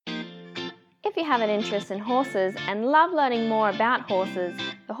If you have an interest in horses and love learning more about horses,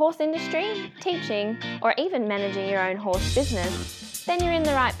 the horse industry, teaching, or even managing your own horse business, then you're in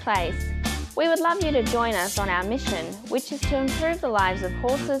the right place. We would love you to join us on our mission, which is to improve the lives of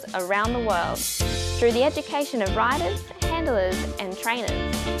horses around the world through the education of riders, handlers, and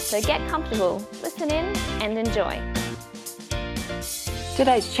trainers. So get comfortable, listen in, and enjoy.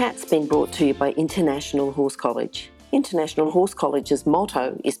 Today's chat's been brought to you by International Horse College. International Horse College's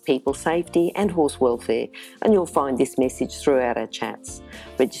motto is people safety and horse welfare, and you'll find this message throughout our chats.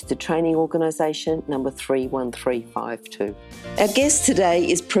 Registered Training Organisation number 31352. Our guest today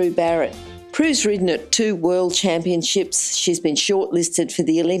is Prue Barrett. Prue's ridden at 2 World Championships. She's been shortlisted for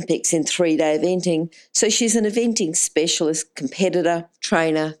the Olympics in 3-day eventing, so she's an eventing specialist, competitor,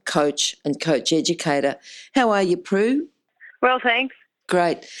 trainer, coach and coach educator. How are you, Prue? Well, thanks.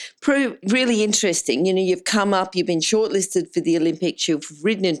 Great. Prue, really interesting. You've come up, you've been shortlisted for the Olympics, you've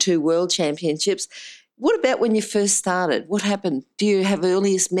ridden in 2 World Championships. What about when you first started? What happened? Do you have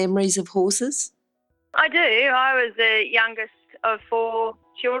earliest memories of horses? I do. I was the youngest of 4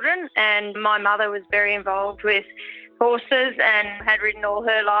 children, and my mother was very involved with horses and had ridden all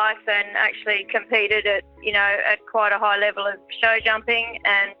her life and actually competed at quite a high level of show jumping.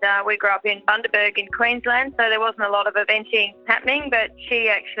 And we grew up in Bundaberg in Queensland, so there wasn't a lot of eventing happening, but she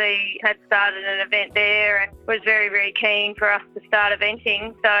actually had started an event there and was very, very keen for us to start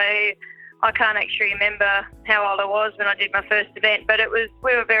eventing. So I can't actually remember how old I was when I did my first event, but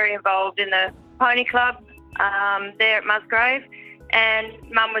we were very involved in the pony club there at Musgrave, and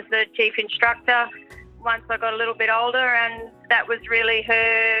Mum was the chief instructor once I got a little bit older, and that was really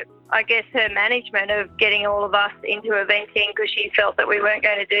her management of getting all of us into eventing, because she felt that we weren't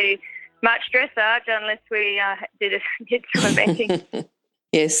going to do much dressage unless we did some eventing.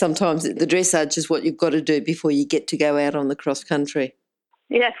 Yeah, sometimes the dressage is what you've got to do before you get to go out on the cross country.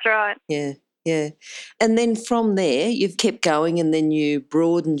 Yeah, that's right. Yeah. And then from there, you've kept going, and then you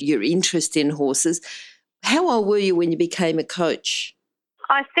broadened your interest in horses. How old were you when you became a coach?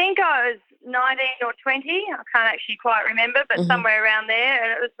 I think I was 19 or 20. I can't actually quite remember, but somewhere around there.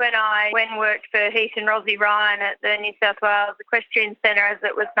 And it was when I went and worked for Heath and Rosie Ryan at the New South Wales Equestrian Centre, as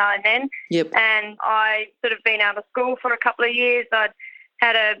it was known then. Yep. And I sort of been out of school for a couple of years. I'd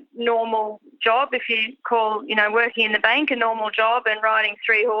had a normal job, if you call, working in the bank a normal job, and riding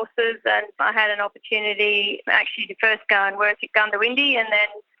 3 horses. And I had an opportunity actually to first go and work at Gundawindi, and then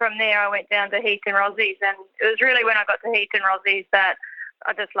from there I went down to Heath and Rosie's. And it was really when I got to Heath and Rosie's that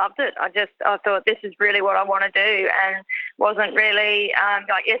I just loved it. I thought this is really what I want to do, and wasn't really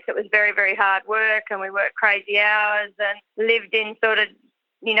yes, it was very, very hard work, and we worked crazy hours and lived in sort of,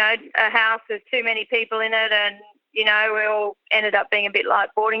 a house with too many people in it, and we all ended up being a bit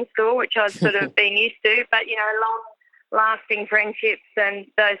like boarding school, which I'd sort of been used to. But, long-lasting friendships, and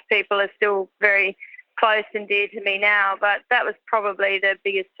those people are still very close and dear to me now. But that was probably the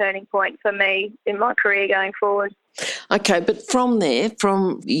biggest turning point for me in my career going forward. Okay, but from there,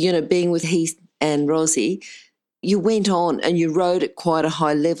 being with Heath and Rosie, you went on and you rode at quite a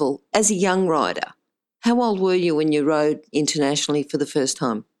high level as a young rider. How old were you when you rode internationally for the first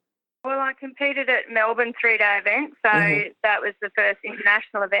time? Well, I competed at Melbourne 3-day event, so that was the first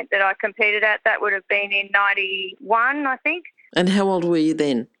international event that I competed at. That would have been in 91, I think. And how old were you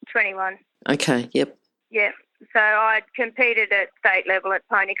then? 21. Okay, yep. Yep. So I'd competed at state level at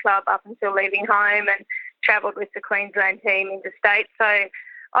Pony Club up until leaving home, and travelled with the Queensland team interstate. So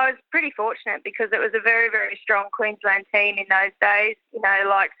I was pretty fortunate, because it was a very, very strong Queensland team in those days,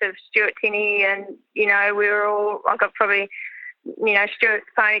 likes of Stuart Tinney, and, we were all, I got probably, Stuart's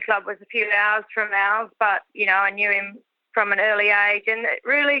Pony Club was a few hours from ours, but, I knew him from an early age, and it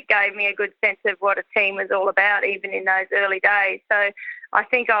really gave me a good sense of what a team was all about, even in those early days. So I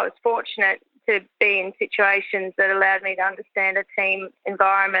think I was fortunate to be in situations that allowed me to understand a team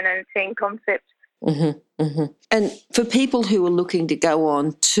environment and a team concept. And for people who are looking to go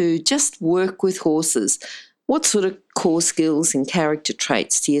on to just work with horses, what sort of core skills and character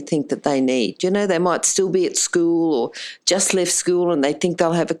traits do you think that they need? They might still be at school or just left school and they think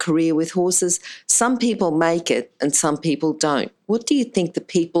they'll have a career with horses. Some people make it and some people don't. What do you think the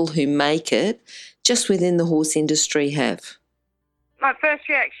people who make it just within the horse industry have? My first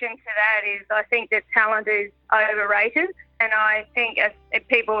reaction to that is I think that talent is overrated. And I think if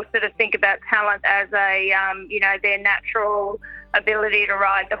people sort of think about talent as their natural ability to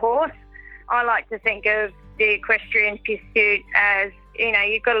ride the horse, I like to think of the equestrian pursuit as,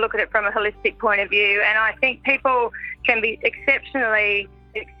 you've got to look at it from a holistic point of view. And I think people can be exceptionally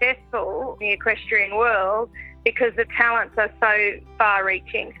successful in the equestrian world because the talents are so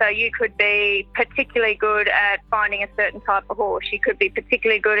far-reaching. So you could be particularly good at finding a certain type of horse. You could be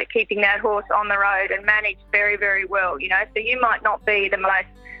particularly good at keeping that horse on the road and managed very, very well, you know. So you might not be the most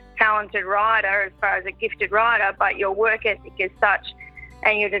talented rider as far as a gifted rider, but your work ethic is such,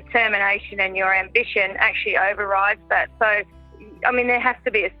 and your determination and your ambition actually overrides that. So, I mean, there has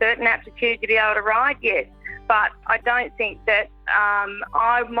to be a certain aptitude to be able to ride, yes. But I don't think that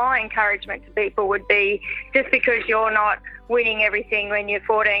my encouragement to people would be, just because you're not winning everything when you're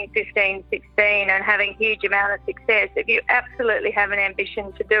 14, 15, 16 and having a huge amount of success, if you absolutely have an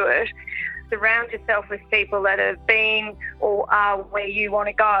ambition to do it, surround yourself with people that have been or are where you want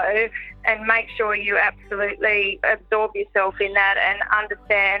to go, and make sure you absolutely absorb yourself in that and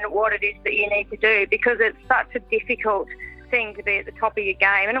understand what it is that you need to do, because it's such a difficult thing to be at the top of your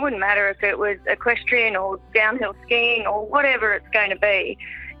game. And it wouldn't matter if it was equestrian or downhill skiing or whatever it's going to be.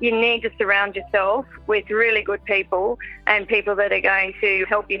 You need to surround yourself with really good people, and people that are going to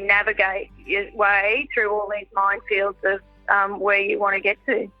help you navigate your way through all these minefields of where you want to get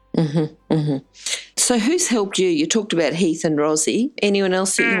to. Mm-hmm, mm-hmm. So who's helped you? You talked about Heath and Rosie. Anyone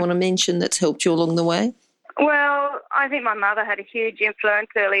else that you want to mention that's helped you along the way? Well, I think my mother had a huge influence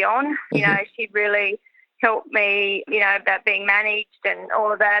early on. Mm-hmm. You know, she really helped me, you know, about being managed and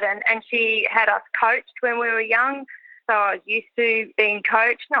all of that. And she had us coached when we were young. So I was used to being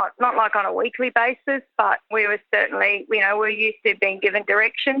coached, not like on a weekly basis, but we were certainly, you know, we're used to being given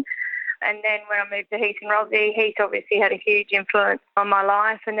direction. And then when I moved to Heath and Rosie, Heath obviously had a huge influence on my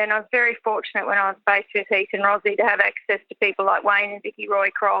life. And then I was very fortunate when I was based with Heath and Rosie to have access to people like Wayne and Vicky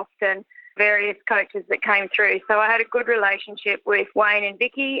Roycroft and various coaches that came through. So I had a good relationship with Wayne and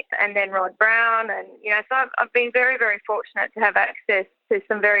Vicky, and then Rod Brown. And, you know, so I've been very, very fortunate to have access to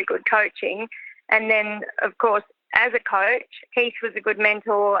some very good coaching. And then, of course, as a coach, Heath was a good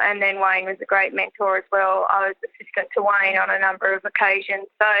mentor, and then Wayne was a great mentor as well. I was assistant to Wayne on a number of occasions.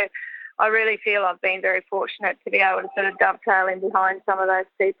 So I really feel I've been very fortunate to be able to sort of dovetail in behind some of those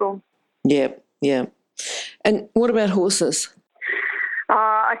people. Yeah, yeah. And what about horses?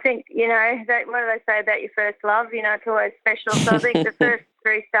 I think, you know, what do they say about your first love? You know, it's always special. So I think the first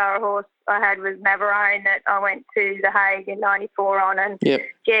 3-star horse I had was Navarone, that I went to The Hague in 94 on. And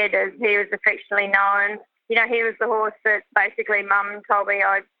Jed, as he was affectionately known, you know, he was the horse that basically Mum told me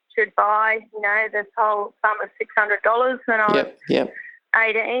I should buy, you know, this whole sum of $600 when I was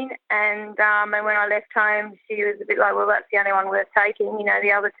 18. And when I left home, she was a bit like, well, that's the only one worth taking. You know,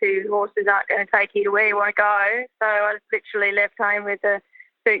 the other 2 horses aren't going to take you to where you want to go. So I literally left home with a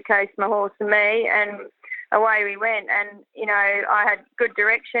suitcase, my horse and me, and away we went. And, you know, I had good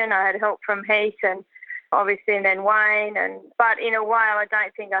direction. I had help from Heath and obviously, and then Wayne. But in a way, I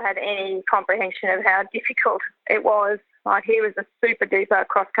don't think I had any comprehension of how difficult it was. Like, he was a super duper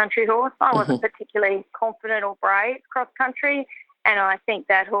cross-country horse. I wasn't particularly confident or brave cross-country. And I think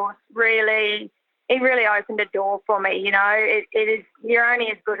that horse really opened a door for me. You know, it is, you're only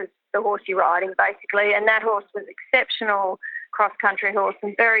as good as the horse you're riding, basically. And that horse was exceptional cross-country horse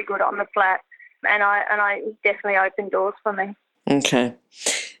and very good on the flat. And I definitely opened doors for me. Okay.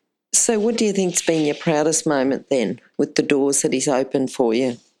 So what do you think's been your proudest moment then with the doors that he's opened for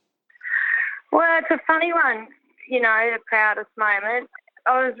you? Well, it's a funny one, you know, the proudest moment.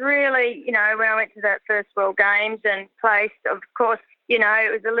 I was really, you know, when I went to that first World Games and placed, of course, you know,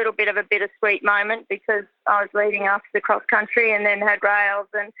 it was a little bit of a bittersweet moment because I was leading after the cross country and then had rails,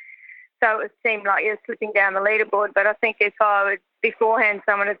 and so it seemed like you were slipping down the leaderboard. But I think if I would beforehand,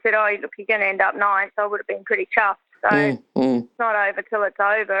 someone had said, oh, look, you're going to end up 9th, I would have been pretty chuffed. So it's not over till it's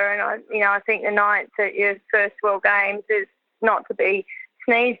over. And, I think the 9th at your first World Games is not to be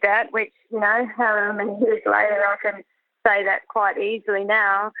sneezed at, which, you know, however many years later I can say that quite easily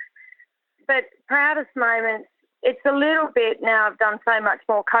now. But proudest moments, it's a little bit now. I've done so much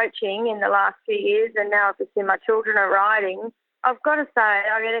more coaching in the last few years, and now obviously my children are riding. I've got to say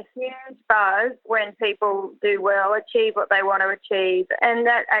I get a huge buzz when people do well, achieve what they want to achieve, and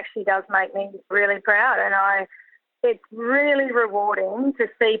that actually does make me really proud. And it's really rewarding to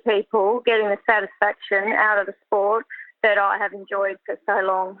see people getting the satisfaction out of the sport that I have enjoyed for so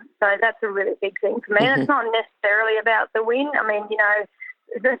long. So that's a really big thing for me. And it's not necessarily about the win. I mean, you know,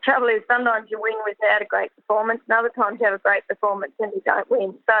 the trouble is sometimes you win without a great performance, and other times you have a great performance and you don't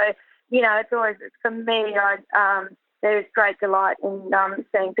win. So, you know, it's always, for me, there's great delight in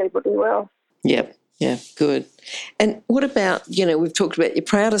seeing people do well. Yep, yeah, good. And what about, you know, we've talked about your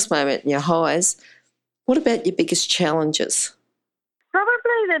proudest moment and your highs. What about your biggest challenges?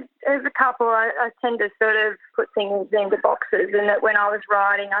 Probably there's a couple. I tend to sort of put things into boxes, and that when I was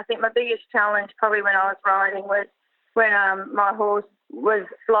riding, I think my biggest challenge probably when I was riding was when my horse was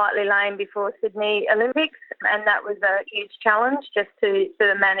slightly lame before Sydney Olympics, and that was a huge challenge just to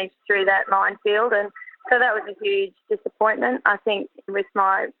sort of manage through that minefield. And so that was a huge disappointment. I think with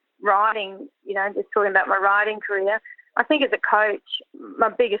my riding, just talking about my riding career, I think as a coach, my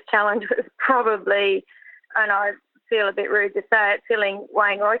biggest challenge was probably, and I feel a bit rude to say it, filling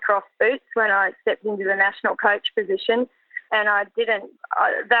Wayne Roycroft's boots when I stepped into the national coach position. And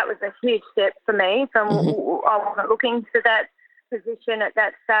that was a huge step for me. I wasn't looking for that position at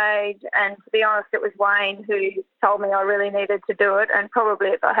that stage. And to be honest, it was Wayne who told me I really needed to do it. And probably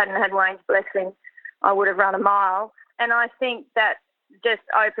if I hadn't had Wayne's blessing, I would have run a mile. And I think that just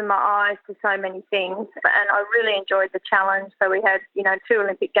opened my eyes to so many things. And I really enjoyed the challenge. So we had, 2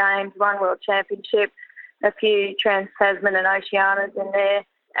 Olympic Games, 1 World Championship, a few Trans-Tasman and Oceanias in there.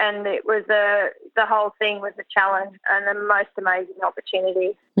 And it was the whole thing was a challenge and the most amazing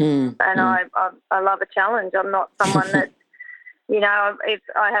opportunity. I love a challenge. I'm not someone that, if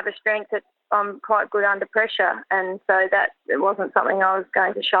I have a strength that I'm quite good under pressure. And so that it wasn't something I was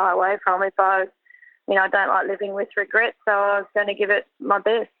going to shy away from. If I don't like living with regret, so I was going to give it my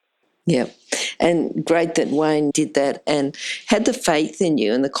best. Yeah. And great that Wayne did that and had the faith in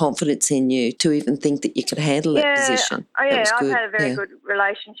you and the confidence in you to even think that you could handle that position. I've had a very good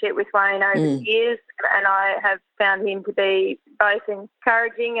relationship with Wayne over the years, and I have found him to be both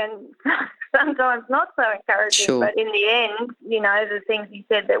encouraging and sometimes not so encouraging. Sure. But in the end, the things he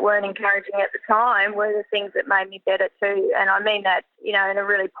said that weren't encouraging at the time were the things that made me better too. And I mean that, in a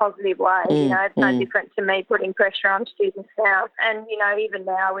really positive way. It's no different to me putting pressure on students now. And, even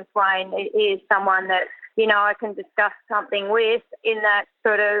now with Wayne, he is someone that, I can discuss something with in that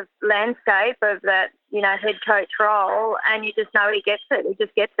sort of landscape of that, head coach role, and you just know he gets it. He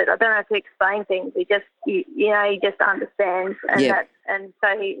just gets it. I don't have to explain things. He just, he just understands. And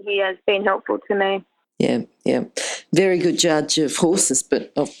so he has been helpful to me. Yeah. Very good judge of horses,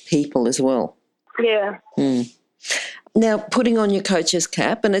 but of people as well. Yeah. Now, putting on your coach's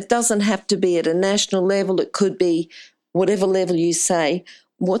cap, and it doesn't have to be at a national level, it could be whatever level you say.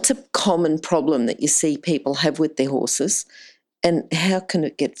 What's a common problem that you see people have with their horses, and how can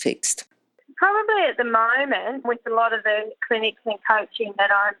it get fixed? Probably at the moment, with a lot of the clinics and coaching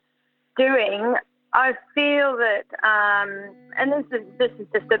that I'm doing, I feel that, and this is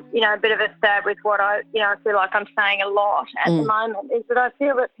just a bit of a stab with what I feel like I'm saying a lot at the moment, is that I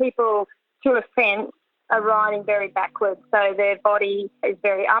feel that people, to a sense, are riding very backwards. So their body is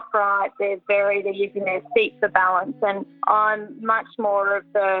very upright, they're using their feet for balance. And I'm much more of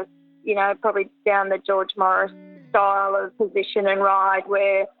the, probably down the George Morris style of position and ride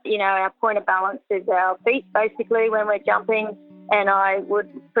where, our point of balance is our feet basically when we're jumping. And I would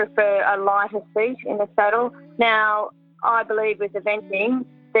prefer a lighter seat in the saddle. Now, I believe with eventing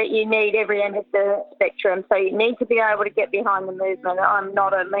that you need every end of the spectrum. So you need to be able to get behind the movement. I'm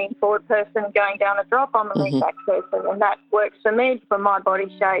not a lean forward person going down a drop. I'm a lean back person, and that works for me, for my body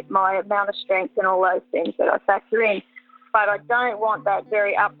shape, my amount of strength and all those things that I factor in. But I don't want that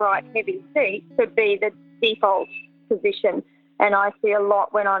very upright, heavy seat to be the default position. And I see a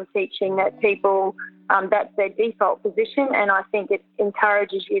lot when I'm teaching that people, that's their default position, and I think it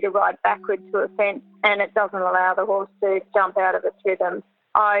encourages you to ride backwards to a fence, and it doesn't allow the horse to jump out of its rhythm.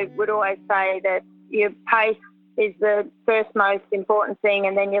 I would always say that your pace is the first most important thing,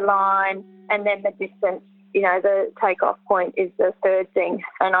 and then your line, and then the distance, the takeoff point is the third thing.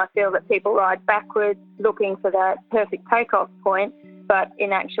 And I feel that people ride backwards looking for that perfect takeoff point, but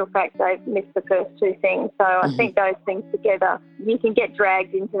in actual fact, they've missed the first two things. So I think those things together, you can get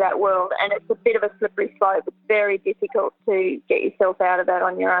dragged into that world, and it's a bit of a slippery slope. It's very difficult to get yourself out of that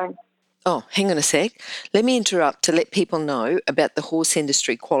on your own. Oh, hang on a sec. Let me interrupt to let people know about the horse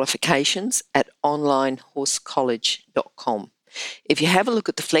industry qualifications at onlinehorsecollege.com. If you have a look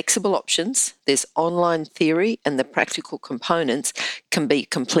at the flexible options, there's online theory, and the practical components can be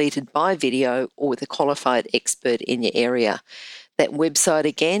completed by video or with a qualified expert in your area. That website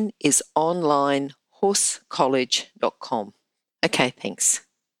again is onlinehorsecollege.com. Okay, thanks.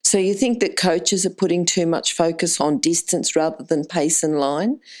 So you think that coaches are putting too much focus on distance rather than pace and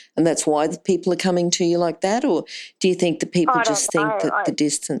line, and that's why the people are coming to you like that? Or do you think that people just think that the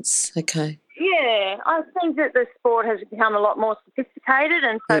distance, okay? Yeah, I think that the sport has become a lot more sophisticated,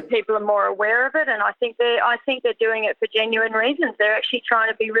 and so people are more aware of it, and I think they're doing it for genuine reasons. They're actually trying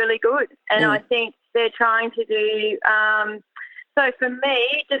to be really good, and I think they're trying to do so for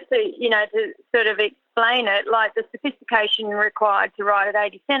me, just to sort of explain it, like the sophistication required to ride at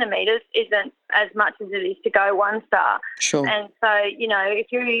 80 centimetres isn't as much as it is to go 1 star. Sure. And so,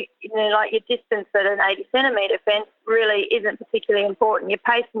 if like your distance at an 80 centimetre fence really isn't particularly important. Your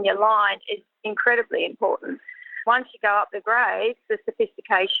pace and your line is incredibly important. once you go up the grades, the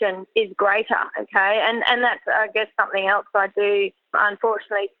sophistication is greater, okay? And that's, I guess, something else I do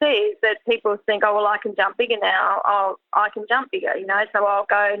unfortunately see is that people think, oh, well, I can jump bigger now. I can jump bigger, so I'll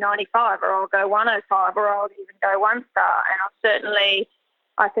go 95 or I'll go 105 or I'll even go 1 star. And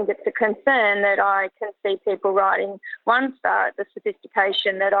I think it's a concern that I can see people riding 1 star at the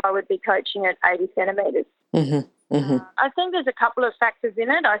sophistication that I would be coaching at 80 centimetres. Mm-hmm. Mm-hmm. I think there's a couple of factors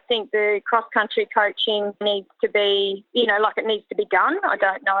in it. I think the cross-country coaching needs to be, it needs to be done. I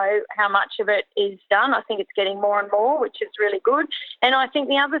don't know how much of it is done. I think it's getting more and more, which is really good. And I think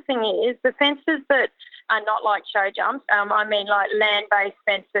the other thing is the fences that are not like show jumps, I mean like land-based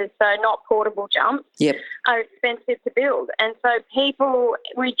fences, so not portable jumps, Yep. are expensive to build. And so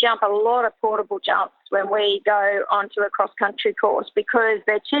we jump a lot of portable jumps when we go onto a cross-country course because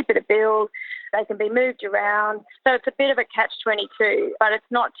they're cheaper to build. They can be moved around. So it's a bit of a catch-22, but it's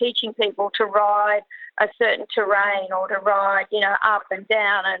not teaching people to ride a certain terrain or to ride, up and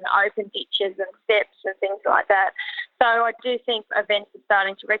down and open ditches and steps and things like that. So I do think events are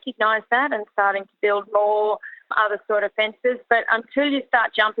starting to recognise that and starting to build more other sort of fences. But until you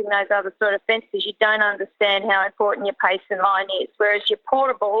start jumping those other sort of fences, you don't understand how important your pace and line is, whereas your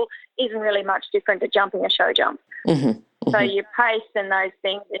portable isn't really much different to jumping a show jump. Mm-hmm. So your pace and those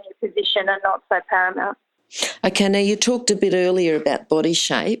things and your position are not so paramount. Okay, now you talked a bit earlier about body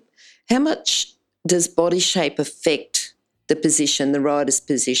shape. How much does body shape affect the position, the rider's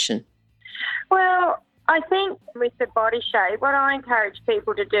position? Well, I think with the body shape, what I encourage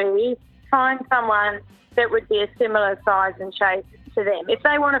people to do is find someone that would be a similar size and shape to them. If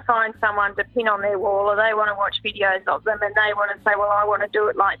they want to find someone to pin on their wall or they want to watch videos of them and they want to say, well, I want to do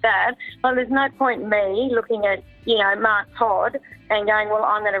it like that, well, there's no point in me looking at, Mark Todd and going, well,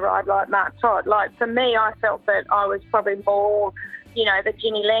 I'm going to ride like Mark Todd. Like, for me, I felt that I was probably more, the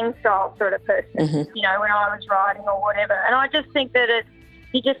Ginny Lang style sort of person, Mm-hmm. when I was riding or whatever. And I just think that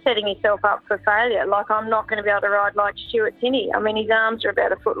you're just setting yourself up for failure. Like, I'm not going to be able to ride like Stuart Tinney. I mean, his arms are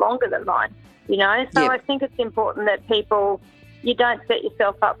about a foot longer than mine, So Yep. I think it's important that you don't set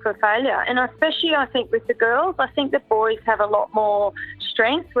yourself up for failure. And especially, I think, with the girls, I think the boys have a lot more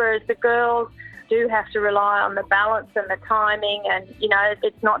strength, whereas the girls do have to rely on the balance and the timing and,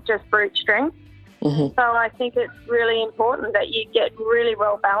 it's not just brute strength. Mm-hmm. So I think it's really important that you get really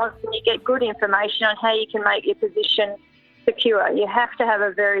well balanced and you get good information on how you can make your position secure. You have to have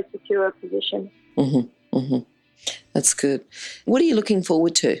a very secure position. Mm-hmm. Mm-hmm. That's good. What are you looking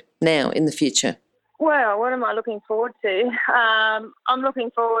forward to now in the future? Well, what am I looking forward to? I'm looking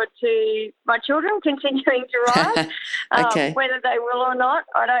forward to my children continuing to ride. Okay. Whether they will or not,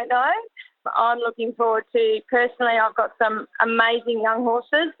 I don't know. I'm looking forward to, personally, I've got some amazing young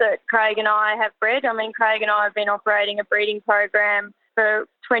horses that Craig and I have bred. I mean, Craig and I have been operating a breeding program for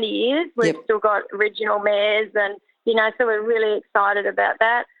 20 years. We've Yep. still got original mares and, so we're really excited about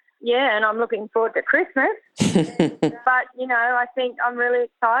that. Yeah, and I'm looking forward to Christmas. But, I think I'm really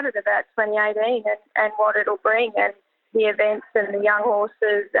excited about 2018 and what it'll bring and the events and the young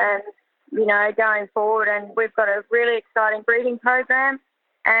horses and, going forward. And we've got a really exciting breeding program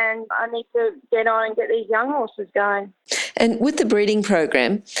and I need to get on and get these young horses going. And with the breeding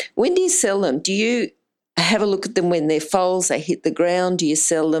program, when do you sell them? Do you have a look at them when they're foals, they hit the ground? Do you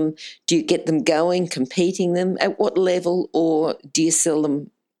sell them? Do you get them going, competing them? At what level, or do you sell them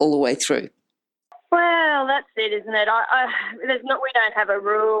all the way through? Well, that's it, isn't it? We don't have a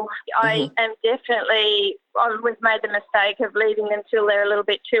rule. I am definitely, we've made the mistake of leaving them till they're a little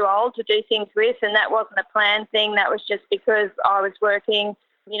bit too old to do things with, and that wasn't a planned thing. That was just because I was working,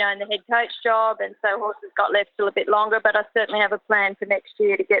 in the head coach job, and so horses got left till a bit longer. But I certainly have a plan for next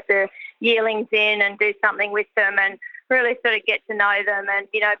year to get the yearlings in and do something with them and really sort of get to know them. And,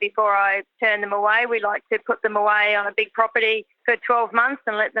 before I turn them away, we like to put them away on a big property for 12 months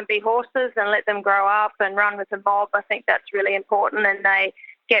and let them be horses and let them grow up and run with the mob. I think that's really important, and they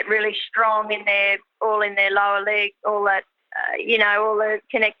get really strong in their lower leg, all that, all the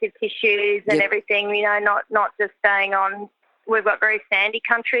connective tissues and Yep. everything, not just staying on. We've got very sandy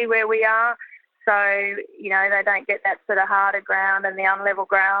country where we are, so, they don't get that sort of harder ground and the unlevel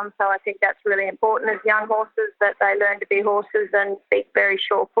ground. So I think that's really important as young horses, that they learn to be horses and be very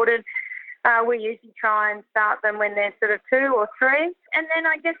sure-footed. We usually try and start them when they're sort of 2 or 3. And then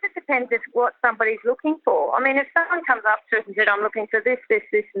I guess it depends if what somebody's looking for. I mean, if someone comes up to us and said, I'm looking for this, this,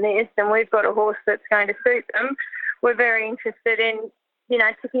 this and this, and we've got a horse that's going to suit them, we're very interested in,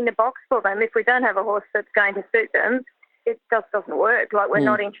 ticking the box for them. If we don't have a horse that's going to suit them, it just doesn't work. Like, we're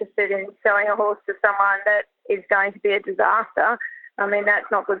not interested in selling a horse to someone that is going to be a disaster. I mean, that's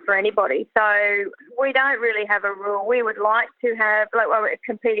not good for anybody. So we don't really have a rule. We would like to have, we're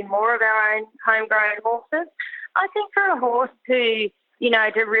competing more of our own homegrown horses. I think for a horse to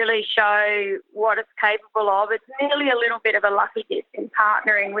really show what it's capable of, it's nearly a little bit of a lucky dip in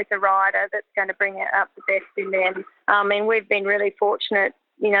partnering with a rider that's going to bring out the best in them. I mean, we've been really fortunate,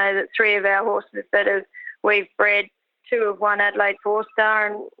 that 3 of our horses we've bred, 2 have won Adelaide 4-star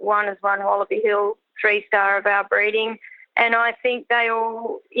and 1 has won Wallaby Hill 3-star of our breeding. And I think they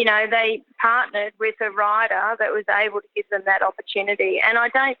all, they partnered with a rider that was able to give them that opportunity. And I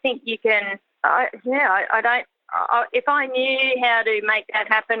don't think you can, if I knew how to make that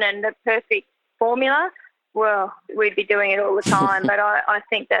happen and the perfect formula, well, we'd be doing it all the time. But I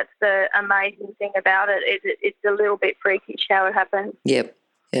think that's the amazing thing about it. It's a little bit freakish how it happens. Yep.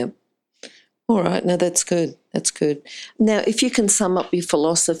 All right. No, that's good. That's good. Now, if you can sum up your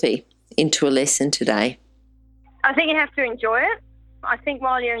philosophy into a lesson today. I think you have to enjoy it. I think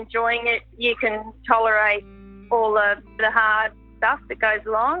while you're enjoying it, you can tolerate all the hard stuff that goes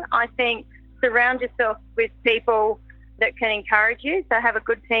along. I think surround yourself with people that can encourage you, so have a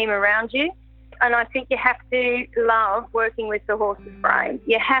good team around you. And I think you have to love working with the horse's brain.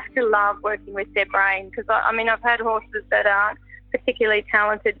 You have to love working with their brain, because, I've had horses that aren't particularly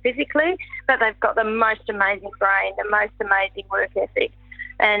talented physically, but they've got the most amazing brain, the most amazing work ethic.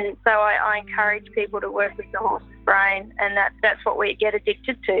 And so I encourage people to work with the horse's brain, and that's what we get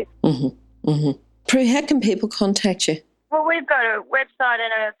addicted to. Mm-hmm. Mm-hmm. Prue, how can people contact you? Well, we've got a website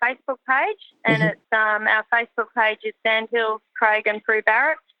and a Facebook page, and it's our Facebook page is Sandhills, Craig and Prue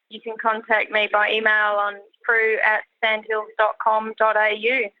Barrett. You can contact me by email on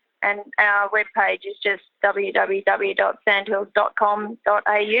prue@sandhills.com.au, and our webpage is just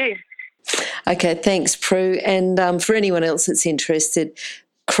www.sandhills.com.au. Okay, thanks, Prue. And for anyone else that's interested,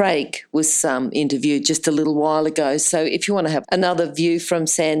 Craig was interviewed just a little while ago. So if you want to have another view from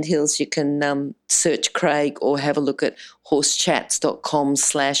Sandhills, you can search Craig or have a look at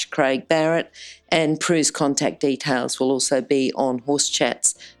horsechats.com/Craig Barrett. And Prue's contact details will also be on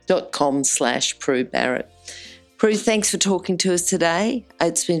horsechats.com/Prue Barrett. Prue, thanks for talking to us today.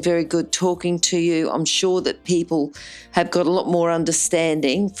 It's been very good talking to you. I'm sure that people have got a lot more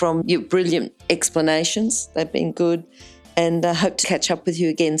understanding from your brilliant explanations. They've been good. And I hope to catch up with you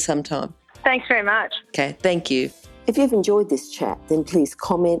again sometime. Thanks very much. Okay, thank you. If you've enjoyed this chat, then please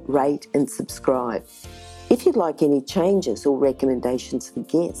comment, rate and subscribe. If you'd like any changes or recommendations for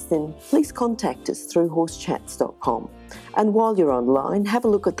guests, then please contact us through horsechats.com. And while you're online, have a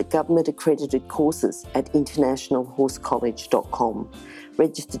look at the government-accredited courses at internationalhorsecollege.com.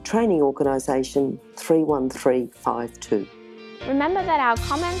 Registered Training Organisation 31352. Remember that our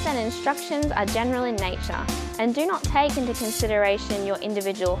comments and instructions are general in nature and do not take into consideration your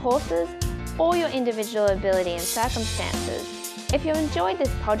individual horses or your individual ability and circumstances. If you enjoyed this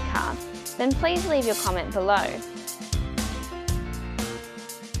podcast, then please leave your comment below.